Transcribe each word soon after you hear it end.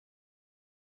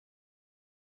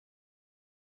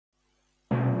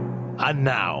And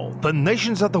now, the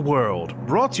nations of the world,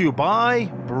 brought to you by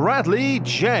Bradley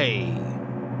J.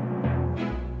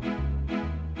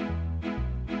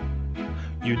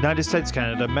 United States,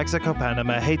 Canada, Mexico,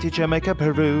 Panama, Haiti, Jamaica,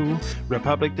 Peru,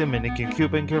 Republic Dominican,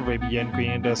 Cuban, Caribbean,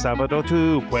 Grenada, El Salvador,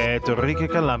 Puerto Rico,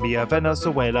 Colombia,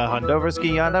 Venezuela, Honduras,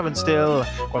 Guyana, and still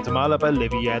Guatemala,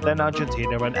 Bolivia, then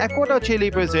Argentina, and Ecuador,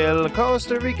 Chile, Brazil,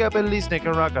 Costa Rica, Belize,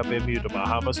 Nicaragua, Bermuda,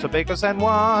 Bahamas, Tobago, San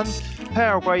Juan,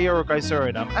 Paraguay, Uruguay,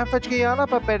 Suriname, and French Guiana,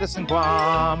 Barbados, and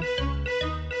Guam.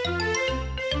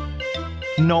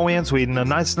 Norway and Sweden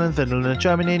and Iceland, Finland and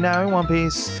Germany now in one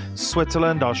piece.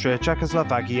 Switzerland, Austria,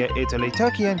 Czechoslovakia, Italy,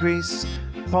 Turkey and Greece.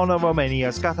 Poland,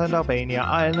 Romania, Scotland, Albania,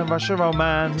 Ireland, Russia,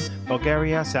 Oman,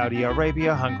 Bulgaria, Saudi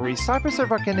Arabia, Hungary, Cyprus,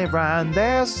 Iraq and Iran.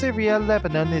 There's Syria,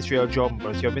 Lebanon, Israel, Jordan,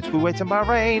 Brazil, Kuwait and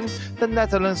Bahrain. The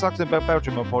Netherlands, Luxembourg,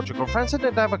 Belgium and Portugal, France and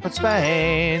Denmark and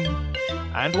Spain.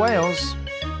 And Wales.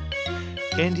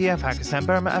 India, Pakistan,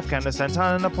 Burma, Afghanistan,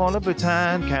 Thailand, Nepal,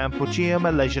 Bhutan, Cambodia,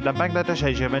 Malaysia, Bangladesh,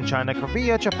 Asia, and China,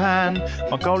 Korea, Japan,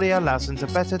 Mongolia, Laos, and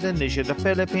Tibet, Indonesia, the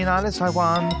Philippines, Islands,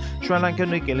 Taiwan, Sri Lanka,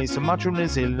 New Guinea, Sumatra, New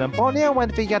Zealand, Borneo,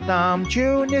 and Vietnam,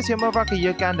 Tunisia, Morocco,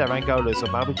 Uganda, Angola,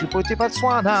 Zimbabwe, Djibouti,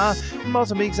 Botswana,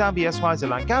 Mozambique, Zambia,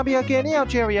 Swaziland, Gambia, Guinea,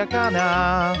 Algeria,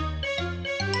 Ghana.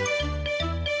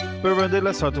 Burundi,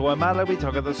 Lesotho, and Malawi,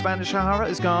 Togo, the Spanish Sahara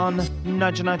is gone.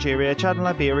 Nigeria, Chad, and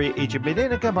Liberia, Egypt,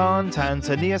 Benin, and Gabon,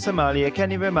 Tanzania, Somalia,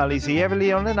 Kenya, Mali, Sierra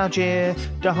Leone, and Niger,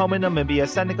 Dahomey, Namibia,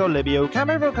 Senegal, Libya,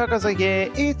 Cameroon,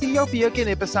 Kazakhstan, Ethiopia,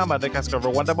 Guinea-Bissau, Madagascar,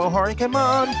 Rwanda, Burundi,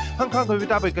 Cameroon, Hong Kong,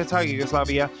 Qatar,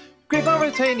 Yugoslavia, Great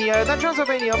Mauritania, then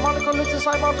Transylvania, Monaco,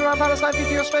 Liechtenstein, Montreal, Palestine,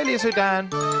 Fiji, Australia, Sudan.